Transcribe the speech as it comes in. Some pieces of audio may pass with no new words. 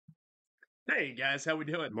Hey guys, how we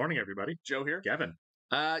doing? Good morning, everybody. Joe here. Kevin.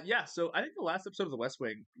 Yeah. So I think the last episode of The West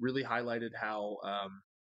Wing really highlighted how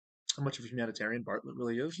much of a humanitarian Bartlett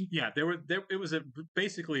really is. Yeah, it was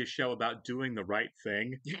basically a show about doing the right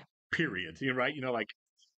thing. Yeah. Period. You're right. Like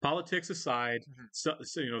politics aside,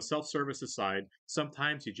 Mhm. self-service aside,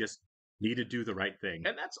 sometimes you just need to do the right thing.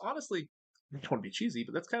 And that's honestly, I don't want to be cheesy,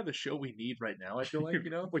 but that's kind of the show we need right now. I feel like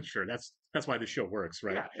Well, sure, that's why the show works,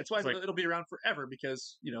 right? yeah, it's why It's like it'll be around forever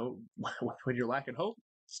because when you're lacking hope,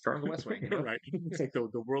 start on The West Wing. right. It's like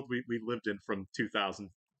the world we lived in from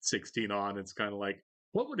 2016 on. It's kind of like,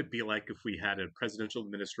 what would it be like if we had a presidential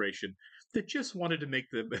administration that just wanted to make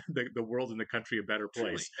the world and the country a better Truly,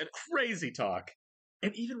 place? Crazy talk.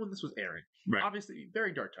 and even when this was airing, Right. obviously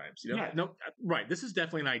very dark times. Yeah. No. Right. This is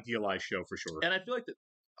definitely an idealized show for sure. And I feel like that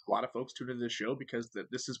a lot of folks tuned into this show because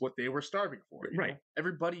this is what they were starving for. Right.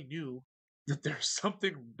 Everybody knew that there's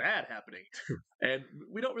something bad happening, and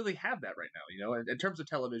we don't really have that right now. In terms of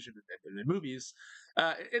television and movies,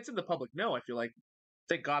 it's in the public know. I feel like,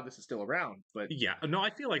 thank God this is still around. But Yeah. No, I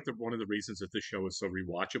feel like one of the reasons that the show is so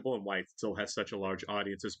rewatchable and why it still has such a large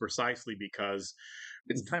audience is precisely because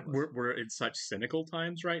it's timeless. we're in such cynical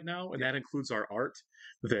times right now, and that includes our art.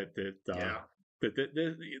 Yeah.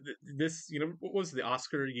 This, what was the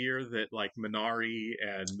Oscar year that like Minari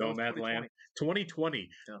and That was Nomadland 2020. 2020?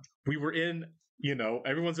 Yeah. We were in,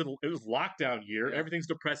 everyone's in, it was lockdown year. Yeah. Everything's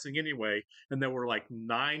depressing anyway, and there were like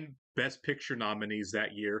 9 Best Picture nominees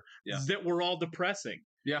that year Yeah. that were all depressing.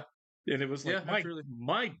 Yeah. And it was like,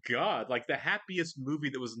 my God, like the happiest movie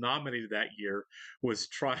that was nominated that year was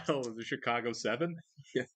Trial of the Chicago 7.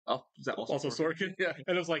 Yeah. Oh, is that Also Sorkin? Yeah.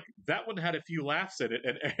 And it was like, that one had a few laughs in it.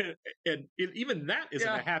 And even that isn't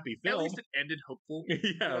a happy At film. least it ended hopeful. Yeah,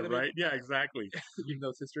 You know what I mean? right. Yeah, exactly. Even though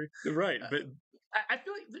it's history. Right. But I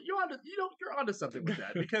feel like you're onto something with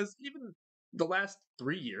that because even the last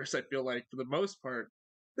 3 years, I feel like for the most part,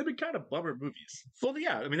 they've been kind of bummer movies. well,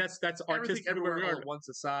 yeah, I mean that's Everything artistic. everywhere all at once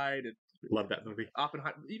aside, and Love that movie.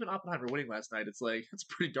 Oppenheimer winning last night. It's like it's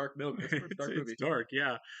a pretty dark movie. It's a pretty dark movie. It's dark,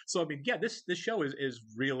 yeah. So I mean, yeah, this show is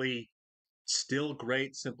really still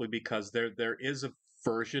great simply because there is a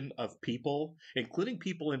version of people, including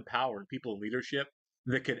people in power and people in leadership,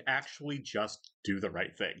 that could actually just do the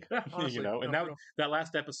right thing. Honestly, And that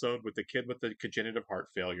last episode with the kid with the congenitive heart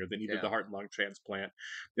failure that needed the heart and lung transplant,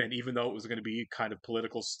 and even though it was going to be kind of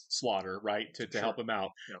political slaughter, right, to help him out,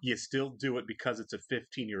 you still do it because it's a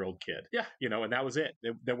 15-year-old kid. Yeah. And that was it.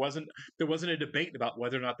 There wasn't a debate about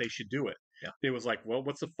whether or not they should do it. Yeah. It was like, well,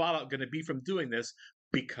 what's the fallout going to be from doing this?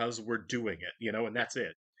 Because we're doing it, and that's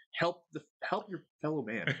it. Help your fellow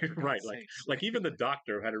man. Right. Like even the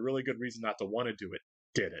doctor who had a really good reason not to want to do it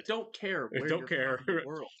did it. Don't care. Don't care. From in the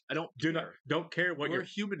world. I don't. Don't care what We're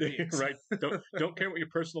human beings. Right. Don't care what your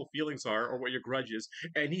personal feelings are or what your grudge is.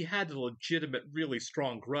 And he had a legitimate, really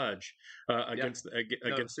strong grudge against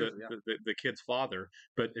the kid's father,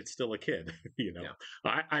 but it's still a kid.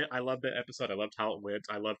 I love that episode. I loved how it went.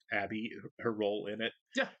 I loved Abby, her role in it.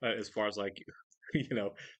 Yeah. As far as like,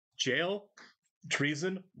 jail,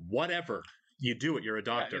 treason, whatever. You do it. You're a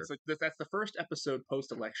doctor. It's like that's the first episode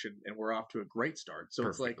post-election, and we're off to a great start. So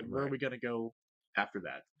it's like, where are we going to go after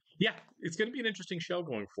that? Yeah, it's going to be an interesting show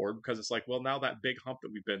going forward because it's like, well, now that big hump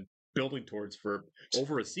that we've been building towards for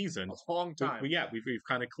over a season, a long time. We've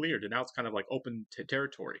kind of cleared, and now it's kind of like open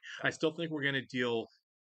territory. I still think we're going to deal.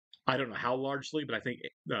 I don't know how largely, but I think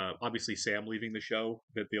obviously Sam leaving the show,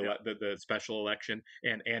 that the special election,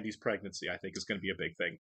 and Andy's pregnancy, I think is going to be a big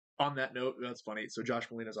thing. On that note, that's funny. So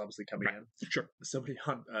Josh Molina's obviously coming in. Sure. Somebody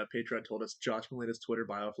on Patreon told us Josh Molina's Twitter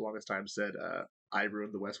bio for the longest time said, "I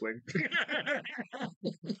ruined the West Wing."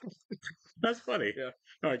 That's funny. Yeah.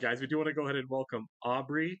 All right, guys, we do want to go ahead and welcome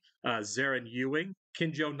Aubrey, Zarin Ewing,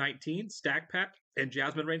 Kinjo19, Stack Pack, and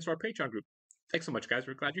Jasmine Rains to our Patreon group. Thanks so much, guys.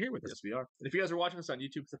 We're glad you're here with us. Yes, we are. And if you guys are watching us on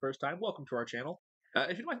YouTube for the first time, welcome to our channel.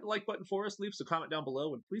 If you'd like the like button for us, leave us a comment down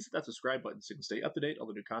below, and please hit that subscribe button so you can stay up to date on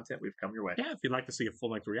the new content we've come your way. Yeah, if you'd like to see a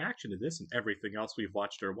full-length reaction to this and everything else we've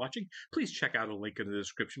watched or are watching, please check out a link in the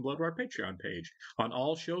description below to our Patreon page. On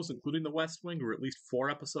all shows, including The West Wing, we're at least 4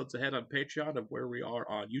 episodes ahead on Patreon of where we are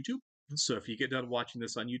on YouTube. So if you get done watching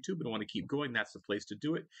this on YouTube and want to keep going, that's the place to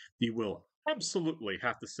do it. You will absolutely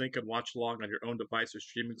have to sync and watch along on your own device or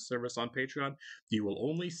streaming service on Patreon. You will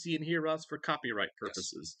only see and hear us for copyright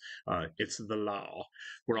purposes. Yes. It's the law.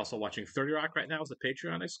 We're also watching 30 Rock right now as a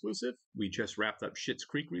Patreon exclusive. We just wrapped up Schitt's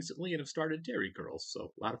Creek recently and have started Dairy Girls,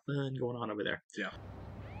 so a lot of fun going on over there. Yeah.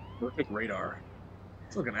 Perfect Radar.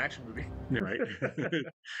 It's like an action movie. Right.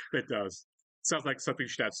 It does. Sounds like something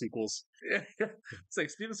should have sequels. Yeah. It's like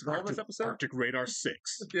Steven Seagal in this episode. Arctic Radar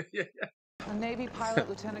 6. Yeah. A Navy pilot,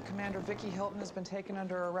 Lieutenant Commander Vicky Hilton, has been taken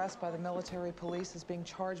under arrest by the military police as being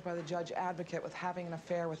charged by the judge advocate with having an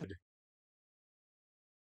affair with...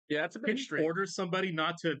 Yeah, it's a bit Can you extreme. order somebody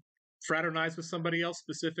not to fraternize with somebody else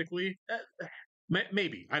specifically?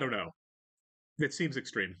 Maybe. I don't know. It seems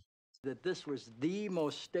extreme. That this was the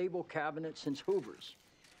most stable cabinet since Hoover's,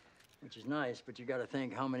 which is nice, but you got to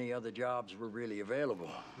think how many other jobs were really available.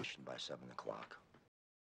 By 7 o'clock.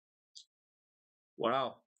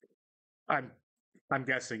 Wow. I'm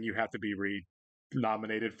guessing you have to be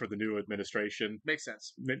nominated for the new administration. Makes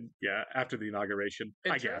sense. Yeah, after the inauguration,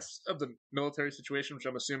 In I terms guess. of the military situation, which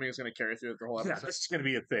I'm assuming is going to carry through the whole Yeah, episode. this is going to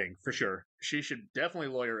be a thing for sure. She should definitely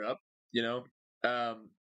lawyer up. You know,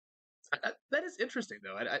 that is interesting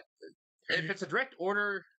though. If it's a direct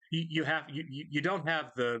order, You don't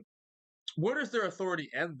have the. where does their authority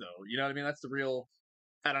end though? You know what I mean? That's the real.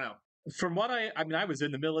 I don't know. From what I was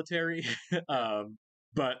in the military,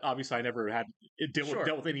 but obviously I never had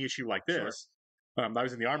dealt with any issue like this. I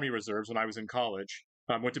was in the Army Reserves when I was in college.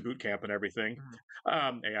 Went to boot camp and everything,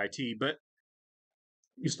 AIT. But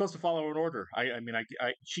you're supposed to follow an order.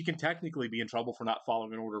 She can technically be in trouble for not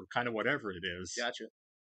following an order, kind of whatever it is.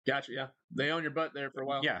 Gotcha. Yeah, they own your butt there for a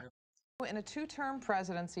while. Yeah. In a two-term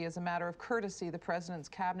presidency, as a matter of courtesy, the president's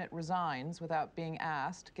cabinet resigns without being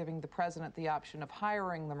asked, giving the president the option of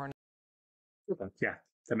hiring them or not. Yeah,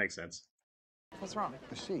 that makes sense. What's wrong?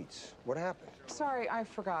 The seats. What happened? Sorry, I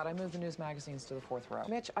forgot. I moved the news magazines to the 4th row.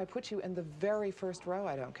 Mitch, I put you in the very first row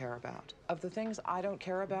I don't care about. Of the things I don't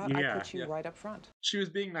care about, I put you right up front. She was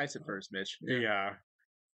being nice at first, Mitch. Yeah.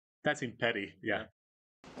 That seemed petty. Yeah.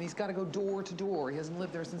 And he's got to go door to door. He hasn't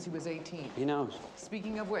lived there since he was 18. He knows.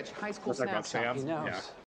 Speaking of which, high school Let's talk about snapshot. Sam. He knows. Yeah. I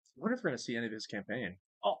wonder if we're going to see any of his campaign.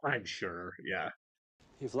 Oh, I'm sure. Yeah.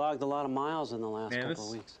 You've logged a lot of miles in the last Man, couple this-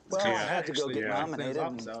 of weeks. Well, Yeah, I had to go actually, get yeah. nominated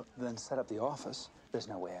Cleans and office then set up the office. There's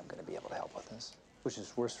no way I'm going to be able to help with this. Which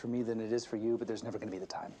is worse for me than it is for you, but there's never going to be the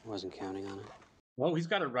time. Wasn't counting on it. Well, he's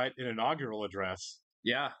got to write an inaugural address.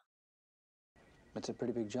 Yeah. It's a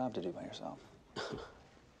pretty big job to do by yourself.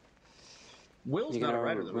 Will's You not a gotta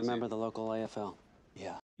writer though. remember the local AFL.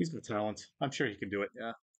 Yeah. He's got talent. I'm sure he can do it.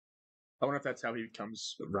 I wonder if that's how he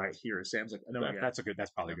becomes right here. Sam's like, I know. That's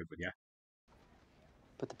probably a good one. Yeah.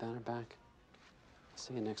 Put the banner back.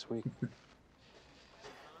 See you next week.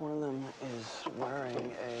 One of them is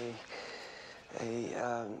wearing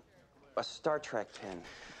a Star Trek pin.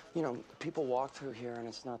 You know, people walk through here, and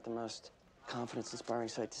it's not the most confidence-inspiring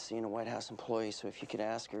sight to see in a White House employee. So if you could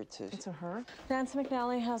ask her to... It's a her? Nancy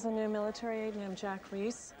McNally has a new military aide named Jack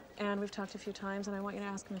Reese, and we've talked a few times, and I want you to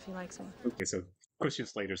ask him if he likes me. Okay, so Christian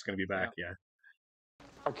Slater's going to be back. Yeah.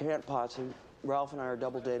 Okay, Aunt Patsy, Ralph and I are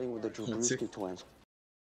double dating with the Drabruski twins.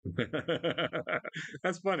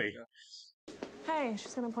 That's funny. Hey,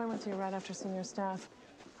 she's got an appointment with you right after senior staff.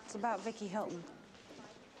 It's about Vicky Hilton.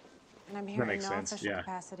 And I'm here That in makes no sense, official yeah.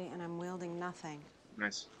 capacity, and I'm wielding nothing.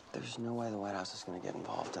 Nice. There's no way the White House is going to get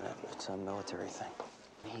involved in it. It's a military thing.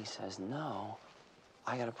 He says no.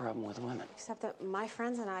 I got a problem with women. Except that my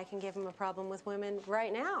friends and I can give him a problem with women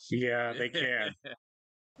right now. Yeah, they can.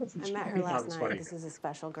 I met her That last was night. funny. This is a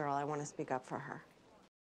special girl. I want to speak up for her.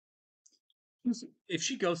 If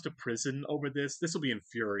she goes to prison over this will be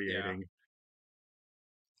infuriating.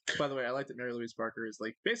 By the way, I like that Mary Louise Parker is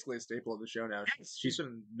like basically a staple of the show now. She's been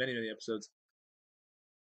in many episodes.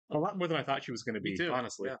 A lot more than I thought she was going to be, Me too.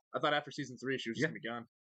 honestly. Yeah. I thought after season 3 she was just gonna be gone.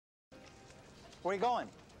 Where are you going?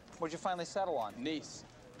 Where'd you finally settle on? Nice.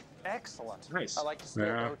 Excellent. Nice. I like to stay at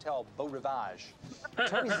Yeah. the Hotel Beau Rivage.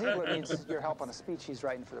 Toby Ziegler needs your help on a speech he's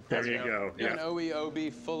writing for the There president. you go. You're Yeah. an OEOB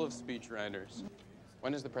full of speech writers.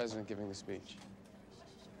 When is the president giving the speech?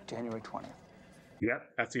 January 20th.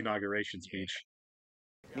 Yep, that's the inauguration speech.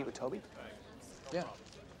 Meet with Toby? Yeah.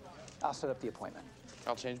 I'll set up the appointment.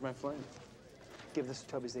 I'll change my flight. Give this to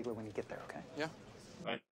Toby Ziegler when you get there, okay? Yeah.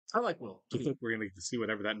 I like Will. Do you think we're going to get to see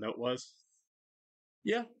whatever that note was?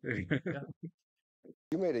 Yeah.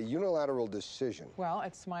 You made a unilateral decision. Well,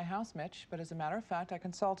 it's my house, Mitch, but as a matter of fact, I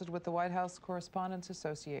consulted with the White House Correspondents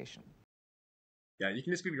Association. Yeah, you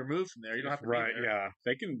can just be removed from there. You don't have to be Right, there. yeah.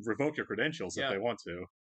 They can revoke your credentials if Yeah. they want to.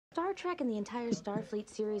 Star Trek and the entire Starfleet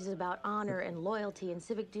series is about honor and loyalty and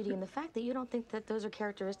civic duty, and the fact that you don't think that those are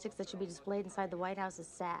characteristics that should be displayed inside the White House is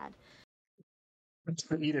sad.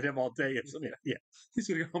 Eat at him all day. Yeah. He's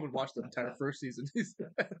gonna go home and watch the entire first season.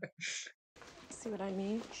 See what I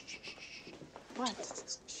mean?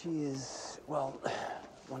 What? She is, well,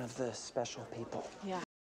 one of the special people. Yeah.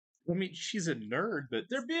 I mean, she's a nerd, but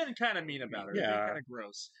They're being kind of mean about her. They're Yeah. being kind of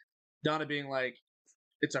gross. Donna being like,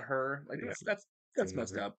 it's a her. Like that's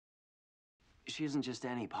messed up. She isn't just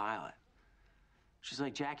any pilot. She's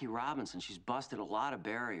like Jackie Robinson. She's busted a lot of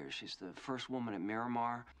barriers. She's the first woman at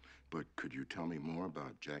Miramar. But could you tell me more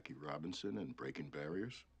about Jackie Robinson and breaking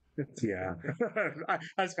barriers? Yeah. I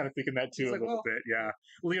was kind of thinking that too a little bit. Yeah.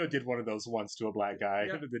 Leo did one of those once to a black guy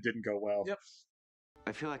that didn't go well. Yep.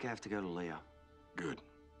 I feel like I have to go to Leo. Good.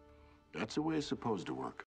 That's the way it's supposed to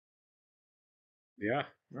work. Yeah.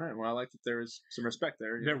 All right. Well, I like that there is some respect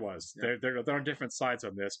there. There was. Yeah. They're on different sides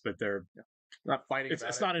on this, but they're not fighting.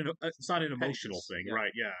 It's not an emotional thing,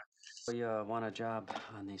 right? Yeah. So you want a job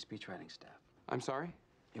on the speechwriting staff? I'm sorry?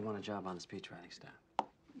 You want a job on the speechwriting staff?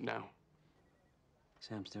 No.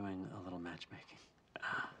 Sam's doing a little matchmaking.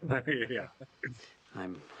 Yeah.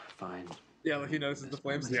 I'm fine. Yeah, well, he notices the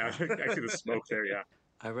flames. Yeah, I see the smoke there, yeah.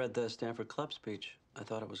 I read the Stanford Club speech. I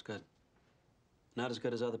thought it was good. Not as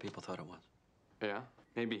good as other people thought it was. Yeah?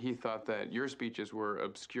 Maybe he thought that your speeches were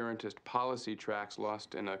obscurantist policy tracks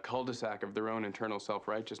lost in a cul-de-sac of their own internal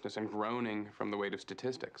self-righteousness and groaning from the weight of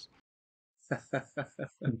statistics.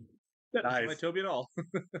 Not my Toby at all.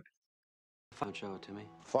 Don't show it to me.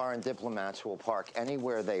 Foreign diplomats will park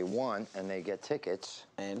anywhere they want and they get tickets.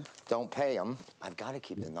 And? Don't pay them. I've got to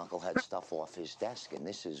keep the knucklehead stuff off his desk, and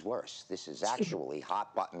this is worse. This is actually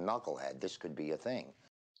hot button knucklehead. This could be a thing.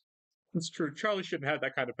 That's true. Charlie shouldn't have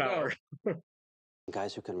that kind of power. No.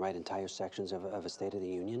 Guys who can write entire sections of a State of the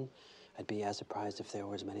Union, I'd be as surprised if there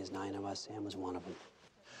were as many as 9 of us. Sam was one of them.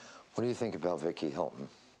 What do you think about Vicky Hilton?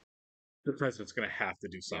 The president's going to have to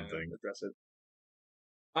do something. Yeah, address it.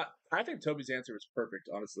 I think Toby's answer was perfect,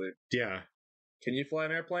 honestly. Yeah. Can you fly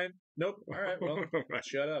an airplane? Nope. All right, well,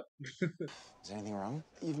 shut up. Is anything wrong?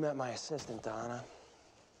 You've met my assistant, Donna.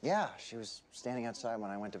 Yeah, she was standing outside when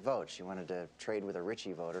I went to vote. She wanted to trade with a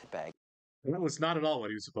Richie voter bag. That was not at all what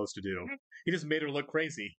he was supposed to do. He just made her look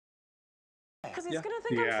crazy. Because he's going to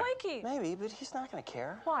think I'm flaky. Maybe, but he's not going to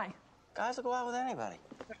care. Why? Guys will go out with anybody.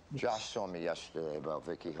 Josh saw me yesterday about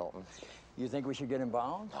Vicky Hilton. You think we should get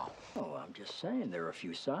involved? No. Oh, I'm just saying, there are a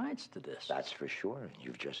few sides to this. That's for sure.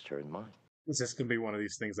 You've just heard mine. Is this going to be one of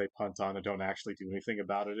these things they punt on and don't actually do anything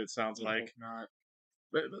about it, it sounds like? Not.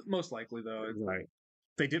 But most likely, though. Right.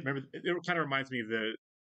 They did, remember, it kind of reminds me of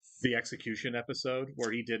the execution episode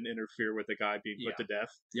where he didn't interfere with the guy being put to death.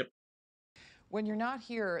 Yep. When you're not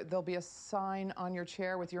here, there'll be a sign on your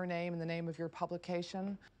chair with your name and the name of your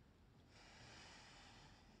publication.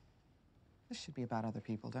 This should be about other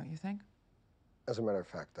people, don't you think? As a matter of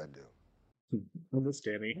fact, I do.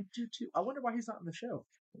 Understanding. I do too. I wonder why he's not in the show.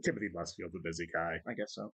 Timothy Busfield's a busy guy. I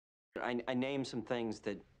guess so. I named some things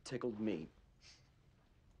that tickled me.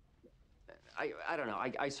 I don't know.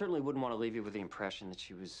 I certainly wouldn't want to leave you with the impression that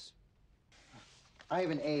she was... I have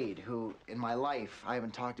an aide who, in my life, I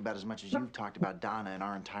haven't talked about as much as you've talked about Donna and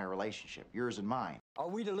our entire relationship, yours and mine. Are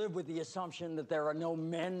we to live with the assumption that there are no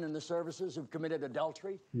men in the services who've committed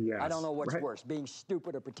adultery? Yes. I don't know what's worse, being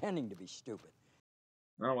stupid or pretending to be stupid.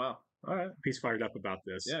 Oh, wow. All right. He's fired up about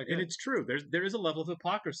this. Yeah, and it's true. There is a level of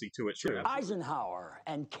hypocrisy to it, too. Eisenhower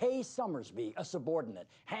and Kay Summersby, a subordinate.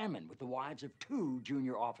 Hammond with the wives of 2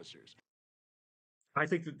 junior officers. I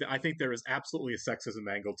think there is absolutely a sexism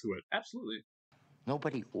angle to it. Absolutely.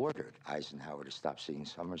 Nobody ordered Eisenhower to stop seeing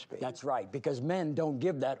Summersby. That's right, because men don't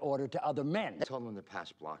give that order to other men. I told him to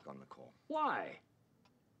pass block on the call. Why?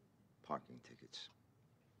 Parking tickets.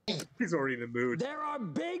 He's already in the mood. There are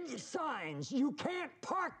big signs. You can't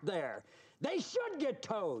park there. They should get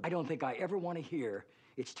towed. I don't think I ever want to hear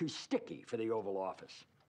it's too sticky for the Oval Office.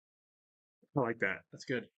 I like that. That's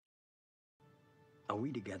good. Are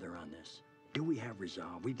we together on this? Do we have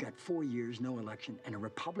resolve? We've got 4 years, no election, and a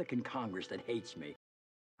Republican Congress that hates me.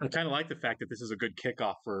 I kind of like the fact that this is a good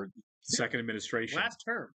kickoff for the second administration. Last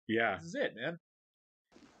term. Yeah. This is it, man.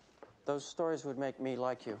 Those stories would make me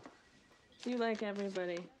like you. You like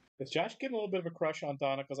everybody. Is Josh getting a little bit of a crush on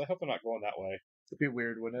Donna? Because I hope they're not going that way. It'd be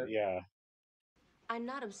weird, wouldn't it? Yeah. I'm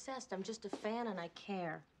not obsessed. I'm just a fan and I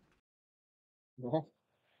care. Well,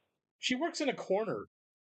 she works in a corner.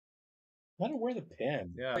 Let her wear the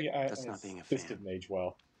pin. Yeah. That's not being a fan. This didn't age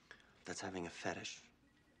well. That's having a fetish.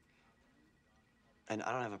 And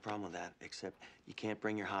I don't have a problem with that, except you can't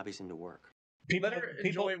bring your hobbies into work. Let her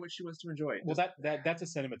enjoy what she wants to enjoy. Well, that's a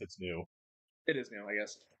sentiment that's new. It is new, I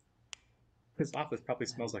guess. His office probably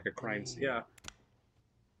smells like a crime scene. Yeah.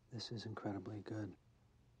 This is incredibly good.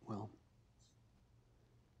 Well,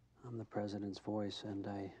 I'm the president's voice, and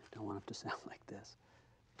I don't want it to sound like this.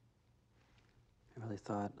 I really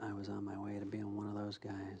thought I was on my way to being one of those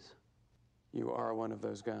guys. You are one of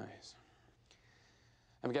those guys.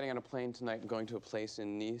 I'm getting on a plane tonight and going to a place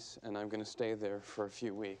in Nice, and I'm going to stay there for a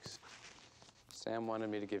few weeks. Sam wanted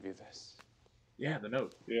me to give you this. Yeah, the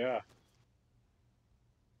note. Yeah.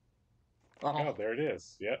 Oh, there it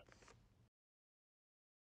is. Yep.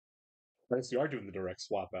 I guess you are doing the direct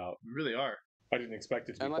swap out. We really are. I didn't expect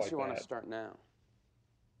it to be Unless quite you want bad. to start now.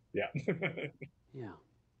 Yeah. Yeah.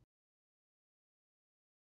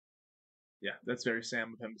 Yeah, that's very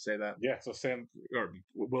Sam of him to say that. Yeah, so Sam or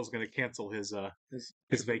Will's going to cancel his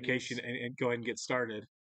vacation and go ahead and get started.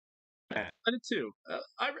 I did too.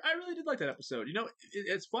 I really did like that episode. You know,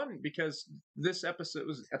 it's fun because this episode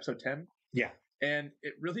was episode 10. Yeah. And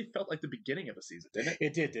it really felt like the beginning of a season, didn't it?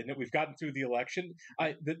 It did, didn't it? We've gotten through the election.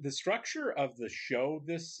 The structure of the show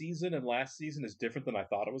this season and last season is different than I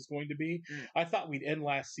thought it was going to be. I thought we'd end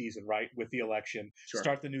last season, right, with the election,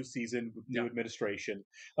 start the new season with new administration.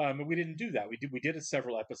 And we didn't do that. We did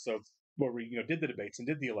several episodes where we did the debates and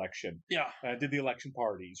did the election. Yeah. Did the election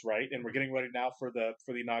parties, right? And we're getting ready now for the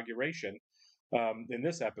inauguration in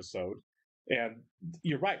this episode. And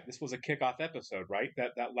you're right. This was a kickoff episode, right?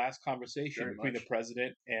 That last conversation between the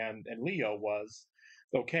president and Leo was,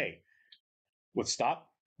 okay, let's stop.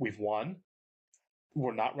 We've won.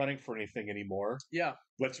 We're not running for anything anymore. Yeah.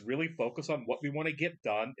 Let's really focus on what we want to get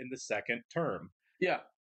done in the second term. Yeah.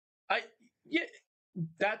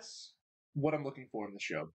 That's what I'm looking for in the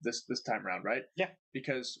show this time around, right? Yeah.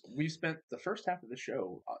 Because we spent the first half of the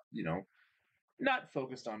show, not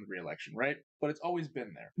focused on the re-election, right? But it's always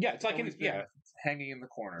been there. Yeah, it's like hanging in the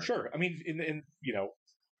corner. Sure. I mean, in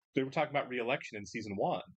they were talking about re-election in season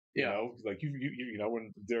 1. You know, like you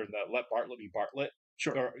when during the Let Bartlett be Bartlett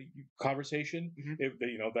conversation,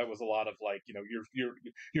 that was a lot of like,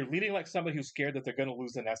 you're leading like somebody who's scared that they're going to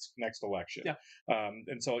lose the next election. Yeah.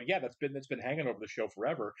 And so that's been hanging over the show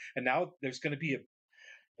forever, and now there's going to be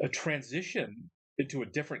a transition into a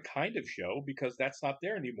different kind of show because that's not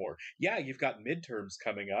there anymore. Yeah, you've got midterms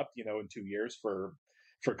coming up, in 2 years for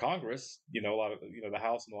Congress. A lot of the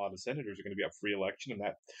House and a lot of the senators are going to be up for re-election, and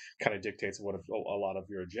that kind of dictates a lot of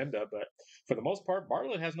your agenda. But for the most part,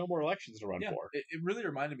 Bartlett has no more elections to run for. It really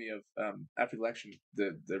reminded me of after the election,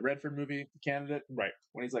 the Redford movie, The Candidate, right?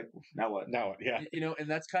 When he's like, now what? Yeah,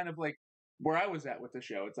 and that's kind of like where I was at with the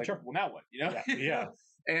show. It's like, well, now what? Yeah.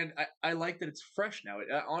 And I like that it's fresh now. It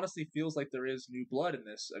honestly feels like there is new blood in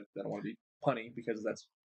this. I don't want to be punny because that's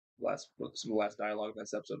some of the last dialogue in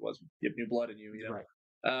this episode was, you have new blood in you,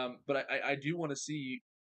 Right. But I do want to see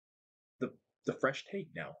the fresh take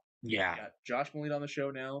now. Yeah. Got Josh Malina on the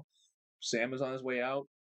show now. Sam is on his way out.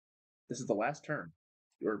 This is the last term,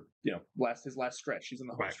 or his last stretch. He's in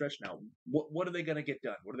the home stretch now. What are they going to get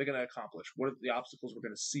done? What are they going to accomplish? What are the obstacles we're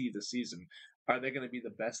going to see this season? Are they going to be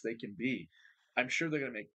the best they can be? I'm sure they're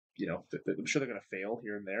going to make, I'm sure they're going to fail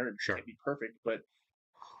here and there and can't be perfect, but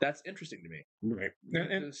that's interesting to me. Right.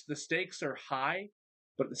 And the stakes are high,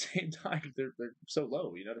 but at the same time, they're so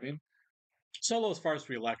low. You know what I mean? So low as far as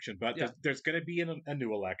re-election, but there's going to be a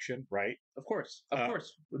new election, right? Of course,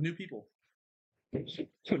 with new people.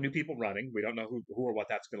 So new people running. We don't know who or what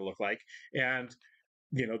that's going to look like, and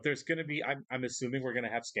there's going to be. I'm assuming we're going to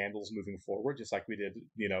have scandals moving forward, just like we did,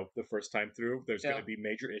 the first time through. There's going to be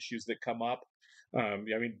major issues that come up. I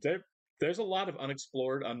mean, there's a lot of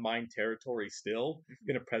unexplored, unmined territory still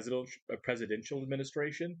in a presidential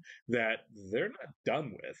administration that they're not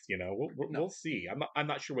done with. We'll see. I'm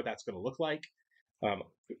not sure what that's going to look like.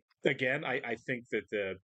 Again, I think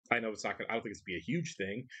that I know it's not going. I don't think it's going to be a huge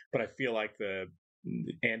thing, but I feel like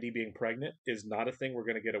Andy being pregnant is not a thing we're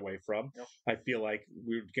going to get away from. Nope. I feel like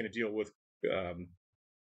we're going to deal with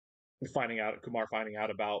Kumar finding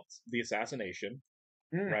out about the assassination.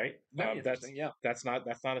 Right. That's not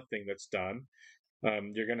a thing that's done.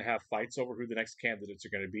 You're going to have fights over who the next candidates are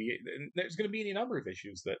going to be. And there's going to be any number of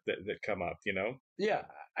issues that come up. Yeah,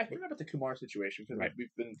 I forgot about the Kumar situation because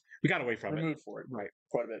we got away from removed for it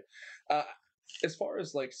quite a bit. As far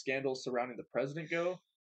as like scandals surrounding the president go,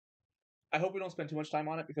 I hope we don't spend too much time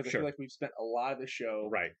on it because I feel like we've spent a lot of the show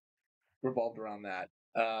revolved around that.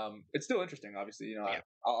 It's still interesting, obviously.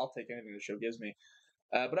 I'll take anything the show gives me,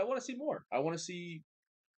 but I want to see more. I want to see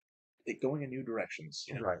it going in new directions,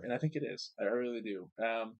 and I think it is. I really do.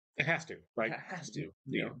 It has to, right? It has to.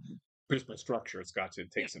 Just by structure, it's got to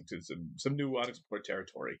take some new unexplored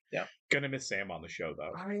territory. Yeah, gonna miss Sam on the show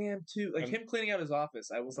though. I am too. Like him cleaning out his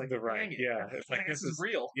office, I was like, dang it. Yeah, it's like this is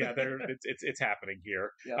real. Yeah, it's happening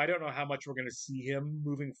here. Yeah. I don't know how much we're gonna see him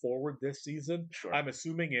moving forward this season. Sure. I'm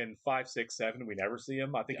assuming in 5, 6, 7 we never see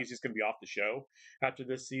him. I think he's just gonna be off the show after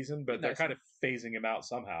this season. But they're kind of phasing him out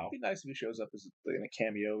somehow. It'd be nice if he shows up as in a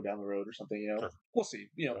cameo down the road or something. Sure. We'll see.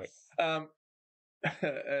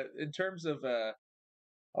 In terms of.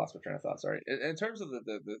 I lost my train of thought. Sorry. In terms of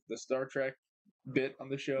the Star Trek bit on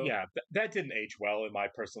the show. Yeah, that didn't age well, in my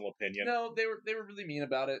personal opinion. No, they were really mean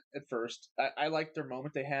about it at first. I liked their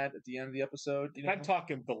moment they had at the end of the episode. You know? I'm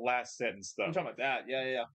talking the last sentence, though. I'm talking about that.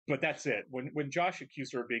 Yeah. But that's it. When Josh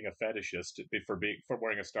accused her of being a fetishist for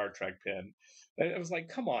wearing a Star Trek pin, I was like,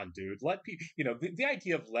 come on, dude. Let people, the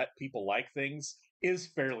idea of let people like things is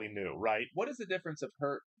fairly new, right? What is the difference of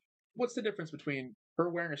her? What's the difference between her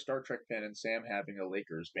wearing a Star Trek pin and Sam having a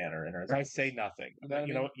Lakers banner in her? I say nothing.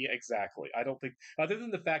 Yeah, exactly. I don't think, other than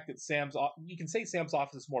the fact that you can say Sam's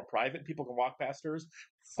office is more private, people can walk past hers,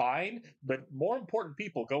 fine, but more important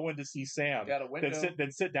people go in to see Sam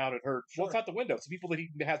than sit down at her. Sure. Well, it's not the window, it's the people that he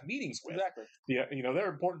has meetings with. Exactly. Yeah, they're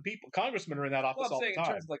important people. Congressmen are in that office all the time.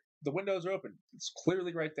 In terms of, the windows are open. It's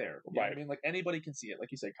clearly right there. You know right. what I mean, anybody can see it.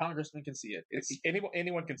 Like you say, congressmen can see it. It's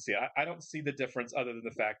anyone can see it. I don't see the difference other than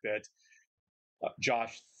the fact that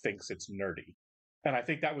Josh thinks it's nerdy, and I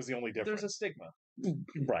think that was the only difference. There's a stigma,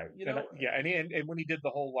 right? And when he did the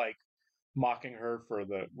whole mocking her for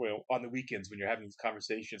on the weekends when you're having these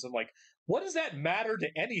conversations, I'm like, what does that matter to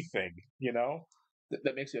anything?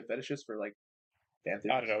 That makes you a fetishist for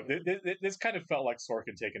I don't know. This kind of felt like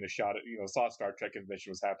Sorkin taking a shot at saw a Star Trek convention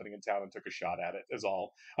was happening in town and took a shot at it. Is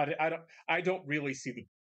all. I don't really see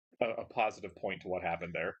a positive point to what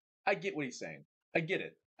happened there. I get what he's saying. I get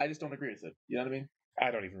it. I just don't agree with it. You know what I mean? I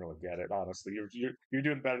don't even really get it, honestly. You're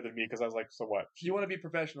doing better than me because I was like, so what? You want to be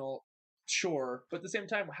professional, sure, but at the same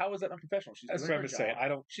time, how is that unprofessional? That's what I'm saying.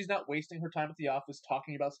 She's not wasting her time at the office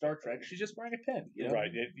talking about Star Trek. She's just wearing a pin. Right?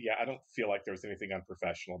 I don't feel like there was anything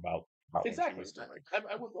unprofessional about how she was doing.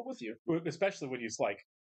 I'm with you, especially when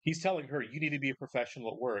he's telling her you need to be a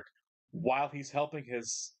professional at work while he's helping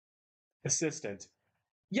his assistant.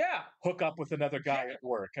 Yeah, hook up with another guy at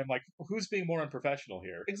work. I'm like, who's being more unprofessional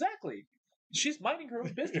here? Exactly. She's minding her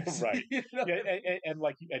own business, right? And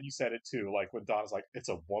you said it too. Like when Don's like, "It's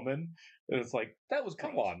a woman," and it's like, that was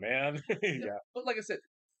come on, man. Yeah. But like I said,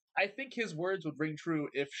 I think his words would ring true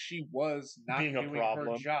if she was not being doing a problem,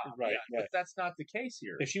 her job, right? But that's not the case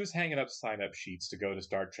here. If she was hanging up sign-up sheets to go to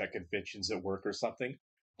Star Trek conventions at work or something,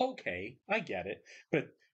 okay, I get it. But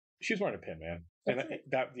she was wearing a pin, man. And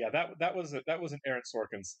that was an Aaron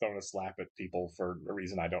Sorkin's throwing a slap at people for a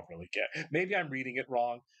reason I don't really get. Maybe I'm reading it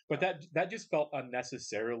wrong, but that just felt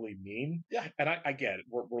unnecessarily mean. Yeah, and I get it.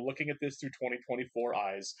 We're looking at this through 2024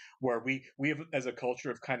 eyes, where we have as a culture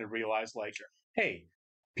have kind of realized hey,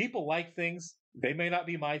 people like things. They may not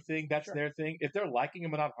be my thing. That's their thing. If they're liking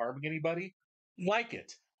them and not harming anybody, like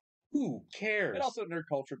it. Who cares? And also, nerd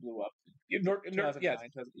culture blew up.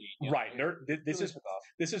 Right. This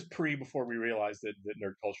is before we realized that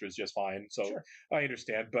nerd culture is just fine. So I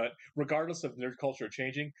understand. But regardless of nerd culture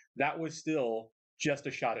changing, that was still just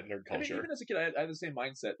a shot at nerd culture. Even as a kid, I had the same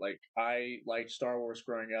mindset. I liked Star Wars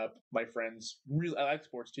growing up. My friends I liked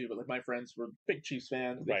sports too, but my friends were big Chiefs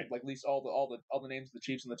fans. They could, at least all the names of the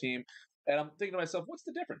Chiefs on the team. And I'm thinking to myself, what's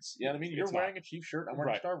the difference? You know what I mean? You're wearing a Chiefs shirt. I'm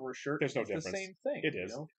wearing a Star Wars shirt. There's no difference. It's the same thing. It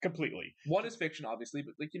is completely. One is fiction, obviously,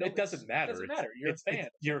 but it doesn't matter. It doesn't matter. You're a fan.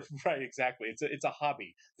 You're right. Exactly. It's a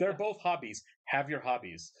hobby. They're both hobbies. Have your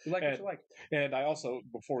hobbies. You like what you like. And I also,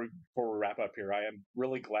 before we wrap up here, I am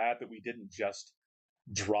really glad that we didn't just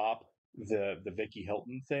drop the Vicky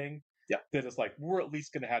Hilton thing. Yeah. That it's we're at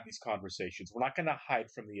least going to have these conversations. We're not going to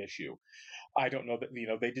hide from the issue. I don't know that,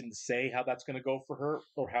 they didn't say how that's going to go for her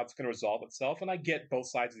or how it's going to resolve itself. And I get both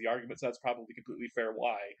sides of the argument, so that's probably completely fair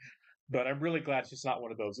why. But I'm really glad it's just not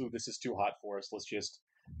one of those, this is too hot for us.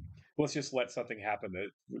 Let's just let something happen that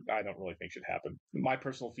I don't really think should happen. My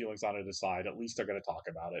personal feelings on it aside, at least they're going to talk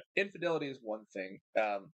about it. Infidelity is one thing.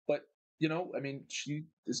 But she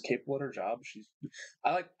is capable at her job.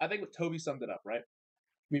 I think what Toby summed it up, right?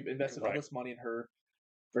 We've invested all this money in her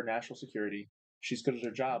for national security. She's good at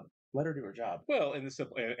her job. Let her do her job. Well, and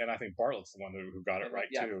I think Bartlett's the one who got it right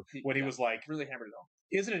too. When he was really hammered it home.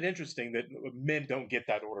 Isn't it interesting that men don't get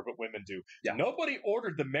that order, but women do? Yeah. Nobody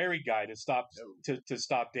ordered the married guy to stop to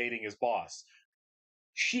stop dating his boss.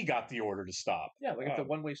 She got the order to stop. Yeah, it's a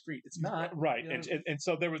one-way street. It's not right, and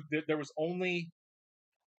so there was only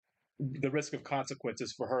the risk of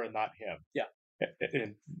consequences for her and not him. Yeah,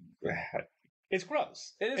 and it's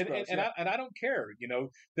gross. It is gross, and I don't care.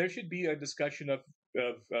 There should be a discussion of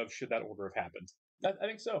should that order have happened. I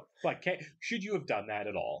think so. Should you have done that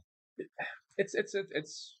at all? It's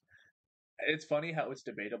funny how it's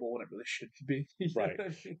debatable when it really shouldn't be. Right.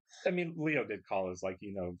 I mean, Leo did call us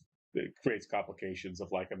it creates complications of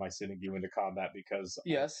am I sending you into combat because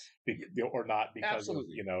yes or not because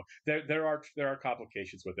absolutely. There are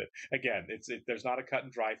complications with it. Again, there's not a cut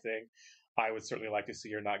and dry thing. I would certainly like to see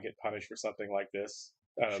her not get punished for something like this.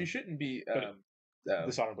 She shouldn't be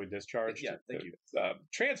dishonorably discharged. Yeah, thank you.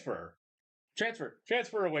 Transfer.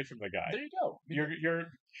 Transfer away from the guy. There you go. You're.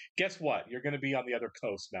 Guess what? You're going to be on the other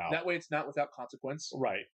coast now. That way, it's not without consequence.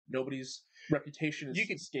 Right. Nobody's reputation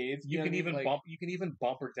is scathed. You can even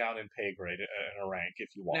bump her down in pay grade in a rank if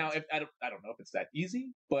you want. Now, I don't know if it's that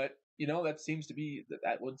easy, but that seems to be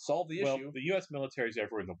that would solve the issue. Well, the U.S. military is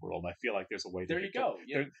everywhere in the world. I feel like there's a way. There you go.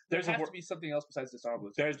 There has to be something else besides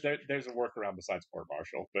dishonorable. There's a workaround besides court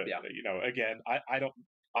martial, but again,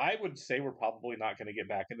 I would say we're probably not going to get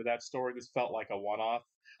back into that story. This felt like a one-off.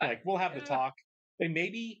 Like we'll have the talk. They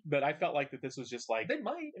maybe, but I felt like that this was just like they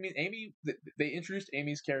might. I mean, Amy. They introduced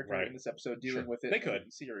Amy's character in this episode, dealing with it. They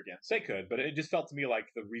could see her again. They could, but it just felt to me like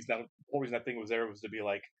the whole reason that thing was there was to be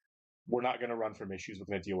like, we're not going to run from issues. We're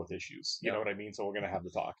going to deal with issues. You know what I mean? So we're going to have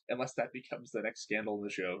the talk. Unless that becomes the next scandal in the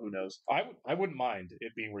show, who knows? I wouldn't mind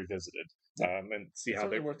it being revisited and see how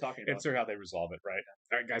they worth talking about. and see how they resolve it. Right.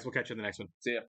 All right, guys. We'll catch you in the next one. See ya.